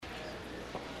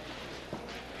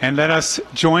And let us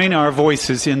join our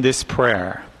voices in this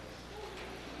prayer.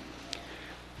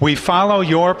 We follow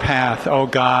your path, O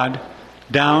God,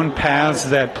 down paths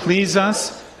that please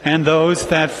us and those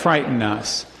that frighten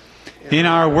us. In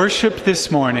our worship this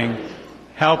morning,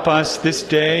 help us this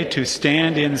day to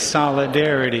stand in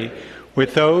solidarity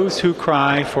with those who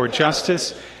cry for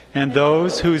justice and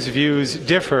those whose views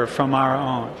differ from our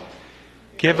own.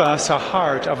 Give us a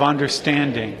heart of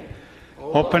understanding.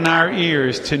 Open our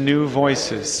ears to new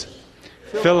voices.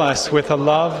 Fill us with a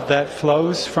love that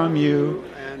flows from you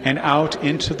and out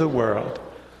into the world.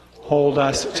 Hold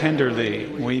us tenderly,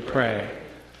 we pray.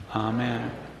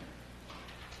 Amen.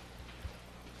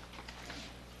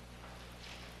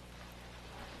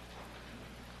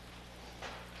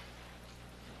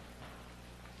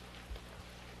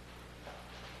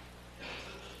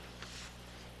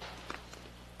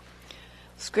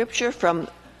 Scripture from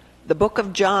the book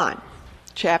of John,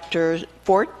 chapter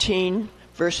 14,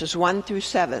 verses 1 through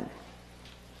 7.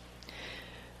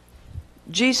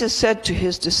 Jesus said to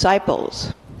his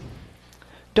disciples,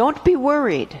 "Don't be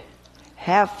worried.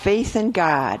 Have faith in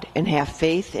God and have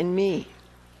faith in me.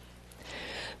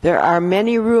 There are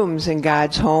many rooms in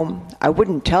God's home. I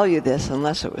wouldn't tell you this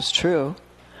unless it was true.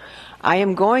 I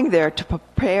am going there to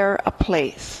prepare a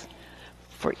place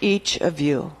for each of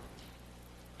you.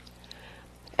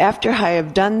 After I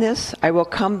have done this, I will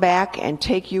come back and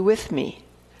take you with me.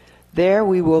 There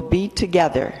we will be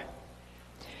together.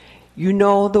 You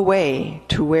know the way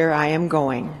to where I am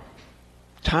going."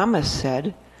 Thomas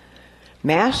said,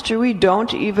 "Master, we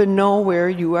don't even know where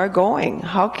you are going.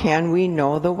 How can we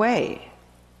know the way?"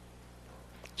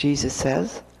 Jesus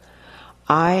says,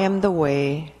 "I am the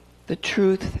way, the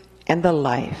truth, and the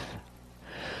life.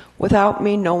 Without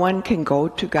me, no one can go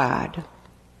to God.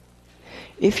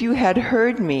 If you had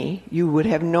heard me, you would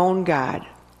have known God.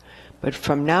 But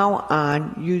from now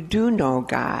on, you do know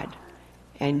God,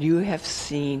 and you have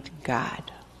seen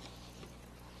God."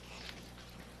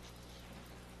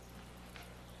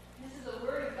 This is the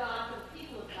word of God for the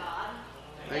people of God.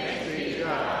 Thanks be to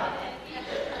God.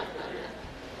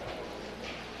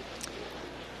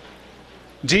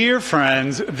 Dear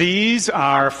friends, these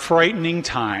are frightening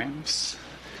times.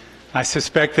 I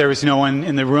suspect there is no one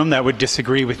in the room that would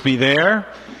disagree with me there,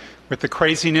 with the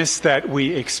craziness that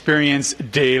we experience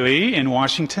daily in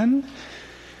Washington,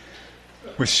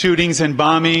 with shootings and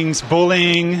bombings,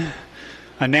 bullying.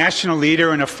 A national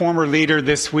leader and a former leader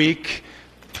this week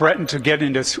threatened to get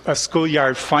into a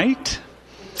schoolyard fight.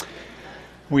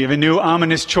 We have a new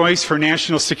ominous choice for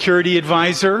National Security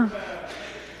Advisor.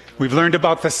 We've learned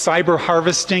about the cyber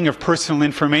harvesting of personal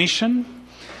information.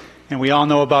 And we all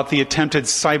know about the attempted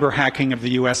cyber hacking of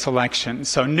the U.S. election.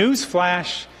 So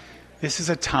newsflash, this is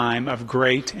a time of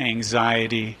great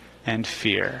anxiety and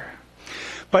fear.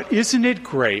 But isn't it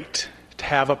great to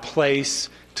have a place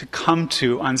to come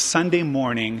to on Sunday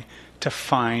morning to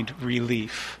find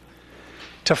relief,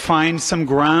 to find some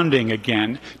grounding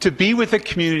again, to be with a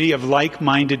community of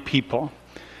like-minded people,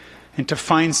 and to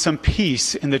find some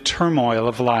peace in the turmoil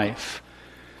of life,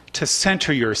 to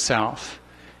center yourself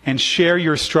and share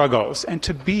your struggles, and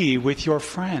to be with your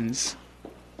friends.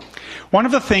 One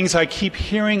of the things I keep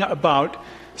hearing about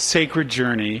Sacred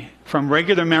Journey from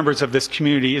regular members of this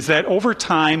community is that over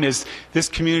time, as this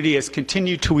community has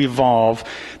continued to evolve,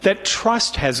 that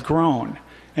trust has grown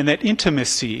and that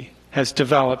intimacy has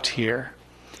developed here.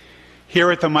 Here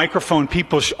at the microphone,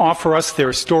 people offer us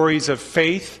their stories of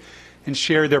faith and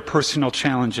share their personal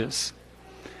challenges.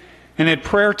 And at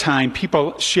prayer time,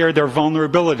 people share their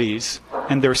vulnerabilities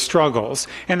and their struggles.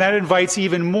 And that invites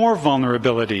even more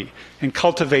vulnerability and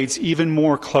cultivates even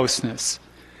more closeness.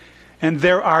 And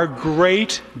there are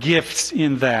great gifts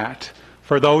in that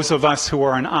for those of us who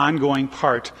are an ongoing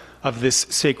part of this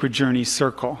Sacred Journey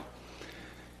circle.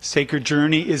 Sacred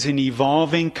Journey is an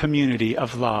evolving community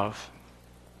of love.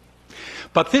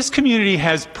 But this community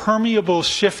has permeable,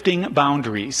 shifting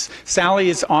boundaries. Sally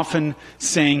is often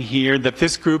saying here that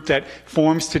this group that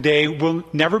forms today will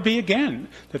never be again,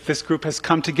 that this group has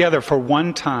come together for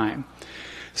one time.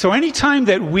 So any time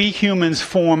that we humans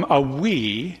form a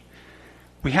we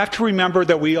have to remember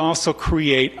that we also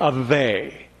create a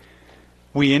they.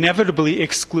 We inevitably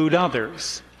exclude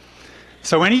others.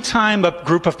 So any time a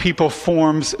group of people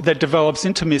forms that develops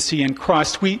intimacy and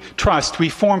trust, we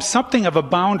form something of a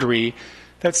boundary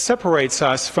that separates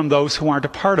us from those who aren't a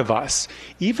part of us,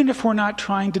 even if we're not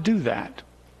trying to do that.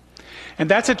 And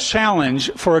that's a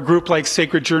challenge for a group like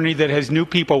Sacred Journey that has new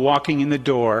people walking in the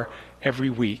door every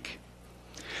week.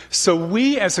 So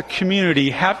we as a community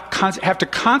have to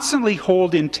constantly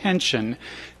hold in tension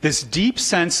this deep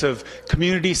sense of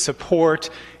community support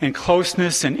and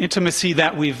closeness and intimacy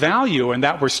that we value and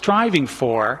that we're striving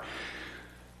for,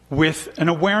 with an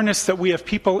awareness that we have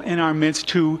people in our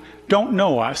midst who don't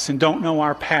know us and don't know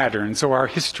our patterns or our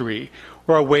history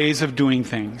or our ways of doing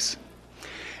things.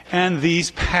 And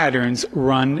these patterns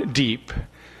run deep.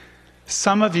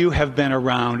 Some of you have been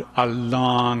around a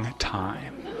long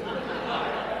time.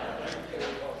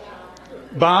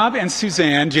 Bob and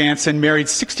Suzanne Jansen married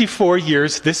 64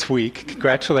 years this week.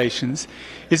 Congratulations.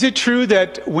 Is it true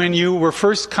that when you were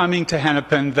first coming to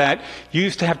Hennepin that you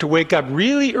used to have to wake up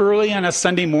really early on a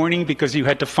Sunday morning because you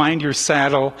had to find your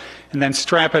saddle and then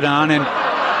strap it on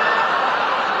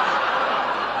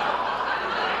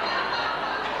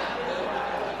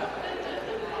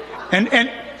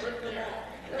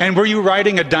and were you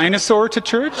riding a dinosaur to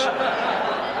church?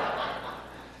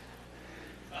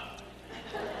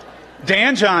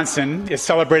 Dan Johnson is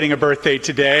celebrating a birthday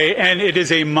today, and it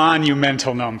is a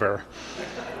monumental number.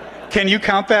 Can you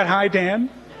count that high, Dan?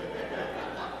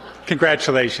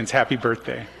 Congratulations. Happy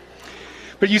birthday.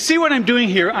 But you see what I'm doing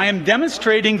here? I am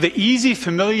demonstrating the easy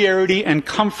familiarity and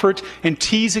comfort and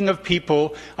teasing of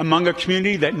people among a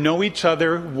community that know each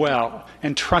other well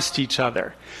and trust each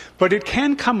other. But it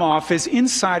can come off as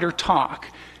insider talk,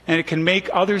 and it can make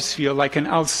others feel like an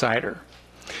outsider.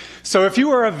 So if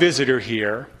you are a visitor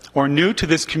here or new to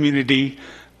this community,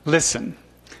 listen.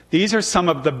 These are some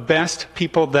of the best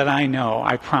people that I know,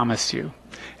 I promise you.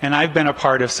 And I've been a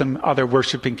part of some other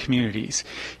worshiping communities.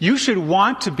 You should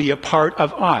want to be a part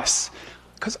of us,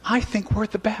 because I think we're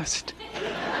the best.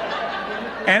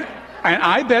 And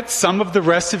I bet some of the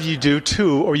rest of you do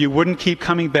too, or you wouldn't keep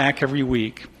coming back every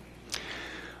week.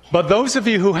 But those of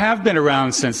you who have been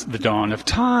around since the dawn of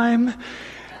time,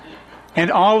 and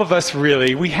all of us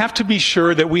really, we have to be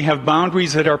sure that we have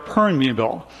boundaries that are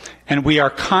permeable, and we are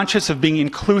conscious of being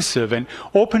inclusive and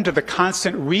open to the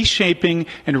constant reshaping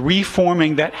and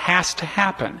reforming that has to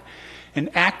happen, and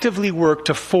actively work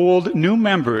to fold new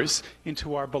members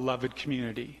into our beloved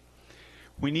community.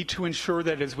 We need to ensure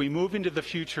that as we move into the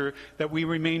future, that we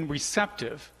remain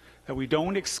receptive, that we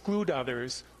don't exclude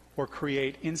others or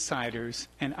create insiders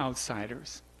and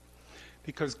outsiders.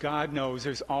 Because God knows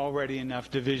there's already enough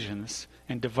divisions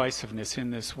and divisiveness in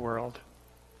this world.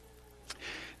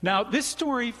 Now, this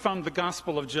story from the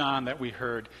Gospel of John that we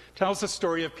heard tells the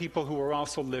story of people who are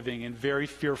also living in very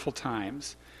fearful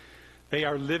times. They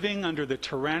are living under the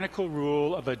tyrannical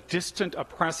rule of a distant,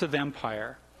 oppressive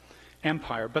empire,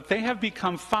 but they have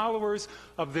become followers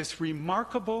of this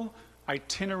remarkable,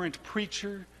 itinerant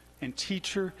preacher and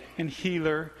teacher and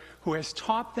healer who has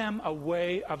taught them a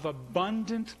way of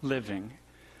abundant living,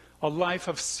 a life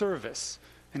of service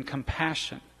and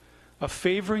compassion, of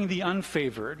favoring the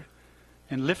unfavored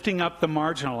and lifting up the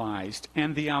marginalized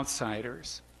and the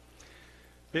outsiders.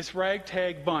 This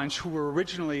ragtag bunch, who were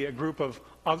originally a group of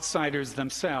outsiders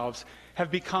themselves, have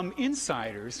become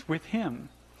insiders with him.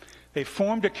 They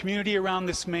formed a community around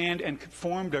this man and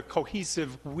formed a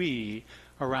cohesive we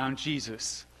around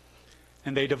Jesus.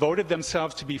 And they devoted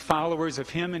themselves to be followers of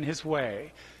him and his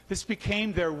way. This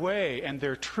became their way and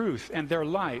their truth and their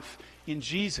life in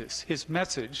Jesus, his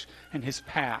message and his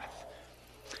path.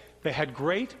 They had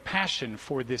great passion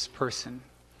for this person.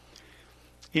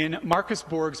 In Marcus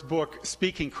Borg's book,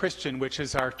 Speaking Christian, which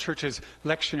is our church's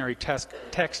lectionary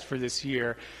text for this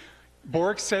year,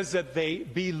 Borg says that they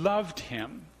beloved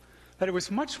him. That it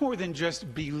was much more than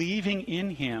just believing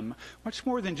in him, much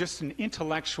more than just an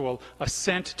intellectual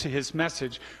assent to his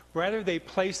message. Rather, they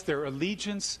placed their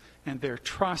allegiance and their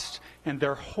trust and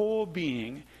their whole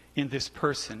being in this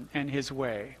person and his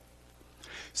way.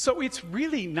 So it's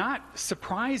really not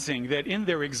surprising that in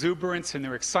their exuberance and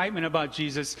their excitement about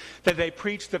Jesus, that they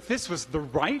preached that this was the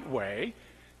right way,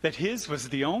 that his was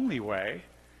the only way.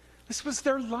 This was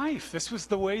their life. This was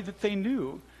the way that they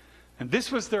knew. And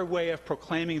this was their way of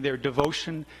proclaiming their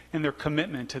devotion and their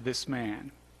commitment to this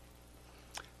man.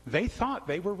 They thought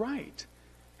they were right.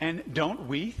 And don't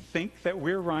we think that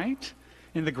we're right?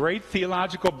 In the great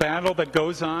theological battle that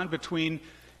goes on between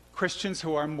Christians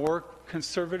who are more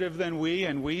conservative than we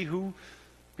and we who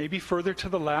may be further to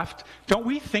the left, don't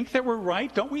we think that we're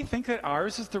right? Don't we think that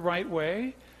ours is the right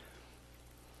way?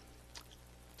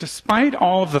 Despite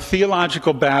all of the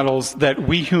theological battles that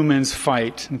we humans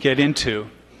fight and get into,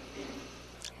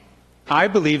 I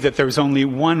believe that there's only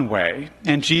one way,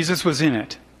 and Jesus was in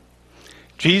it.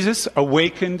 Jesus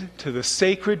awakened to the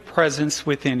sacred presence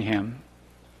within him.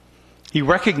 He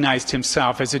recognized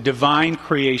himself as a divine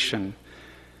creation.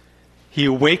 He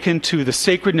awakened to the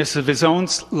sacredness of his own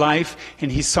life, and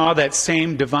he saw that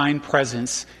same divine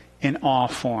presence in all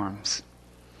forms.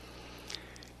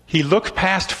 He looked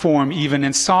past form even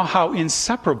and saw how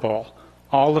inseparable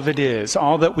all of it is,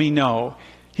 all that we know.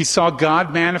 He saw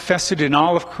God manifested in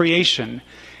all of creation,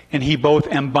 and he both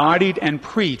embodied and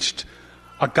preached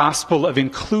a gospel of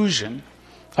inclusion,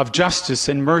 of justice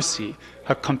and mercy,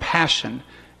 of compassion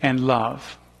and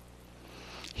love.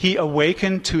 He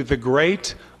awakened to the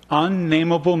great,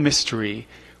 unnameable mystery,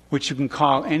 which you can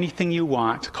call anything you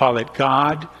want. Call it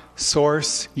God,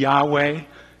 Source, Yahweh,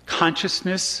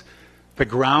 consciousness, the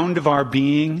ground of our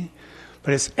being,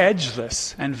 but it's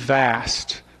edgeless and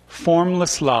vast,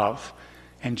 formless love.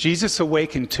 And Jesus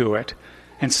awakened to it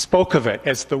and spoke of it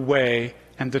as the way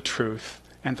and the truth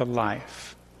and the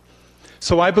life.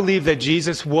 So I believe that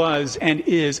Jesus was and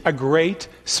is a great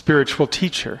spiritual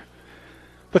teacher.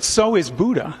 But so is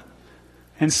Buddha,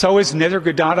 and so is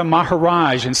Nisargadatta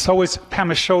Maharaj, and so is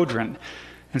Pema Chodron,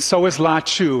 and so is La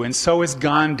Chu, and so is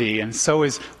Gandhi, and so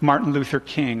is Martin Luther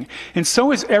King, and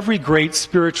so is every great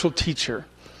spiritual teacher.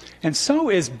 And so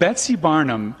is Betsy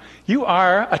Barnum. You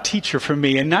are a teacher for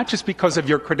me, and not just because of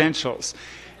your credentials.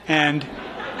 And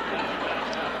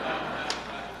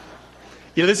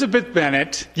Elizabeth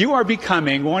Bennett, you are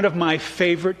becoming one of my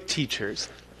favorite teachers.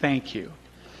 Thank you.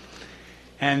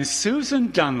 And Susan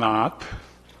Dunlop,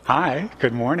 hi,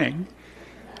 good morning.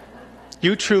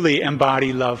 You truly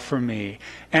embody love for me.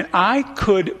 And I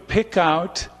could pick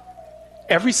out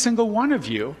every single one of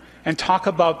you and talk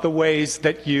about the ways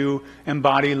that you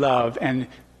embody love and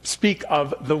speak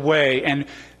of the way and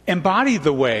embody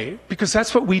the way, because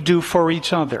that's what we do for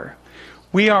each other.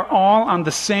 We are all on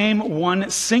the same one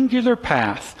singular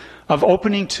path of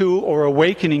opening to or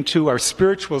awakening to our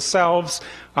spiritual selves,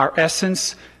 our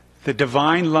essence, the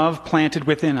divine love planted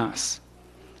within us.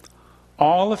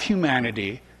 All of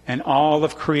humanity and all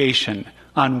of creation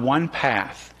on one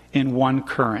path, in one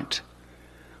current.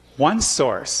 One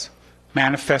source,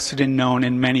 manifested and known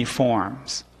in many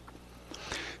forms.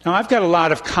 Now, I've got a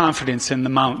lot of confidence in the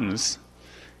mountains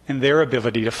and their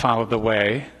ability to follow the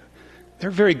way. They're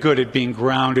very good at being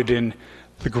grounded in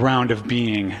the ground of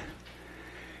being.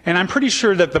 And I'm pretty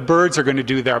sure that the birds are going to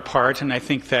do their part, and I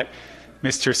think that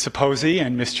Mr. Saposi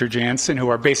and Mr. Jansen, who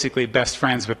are basically best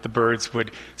friends with the birds, would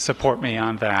support me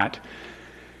on that.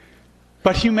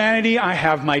 But humanity, I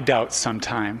have my doubts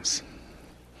sometimes.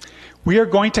 We are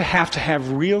going to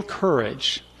have real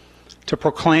courage to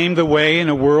proclaim the way in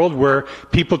a world where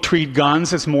people treat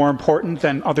guns as more important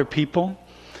than other people,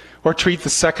 or treat the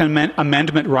Second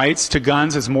Amendment rights to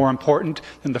guns as more important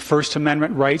than the First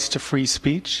Amendment rights to free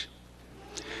speech.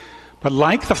 But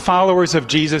like the followers of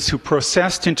Jesus who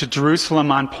processed into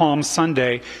Jerusalem on Palm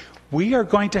Sunday, we are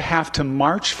going to have to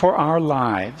march for our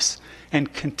lives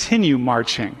and continue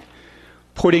marching,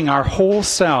 putting our whole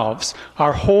selves,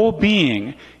 our whole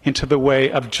being into the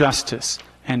way of justice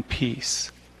and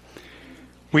peace.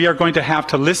 We are going to have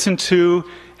to listen to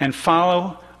and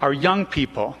follow our young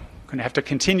people. We're going to have to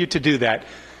continue to do that,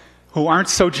 who aren't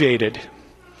so jaded,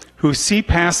 who see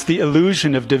past the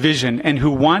illusion of division and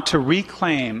who want to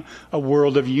reclaim a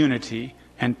world of unity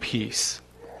and peace.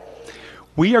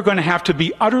 We are going to have to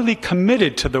be utterly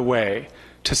committed to the way,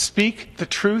 to speak the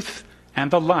truth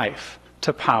and the life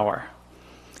to power,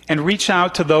 and reach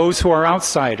out to those who are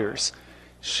outsiders,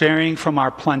 sharing from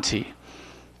our plenty,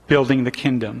 building the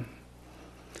kingdom.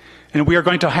 And we are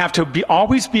going to have to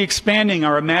always be expanding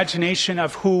our imagination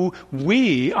of who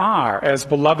we are as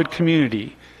beloved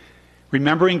community,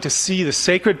 remembering to see the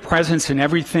sacred presence in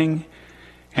everything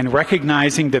and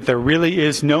recognizing that there really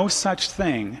is no such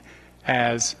thing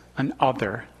as an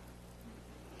other.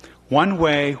 One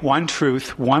way, one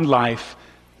truth, one life,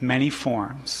 many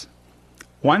forms.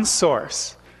 One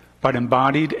source, but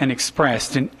embodied and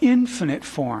expressed in infinite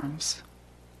forms.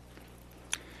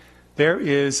 There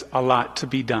is a lot to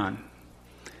be done,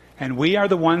 and we are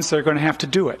the ones that are going to have to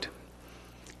do it.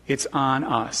 It's on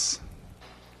us,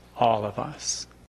 all of us.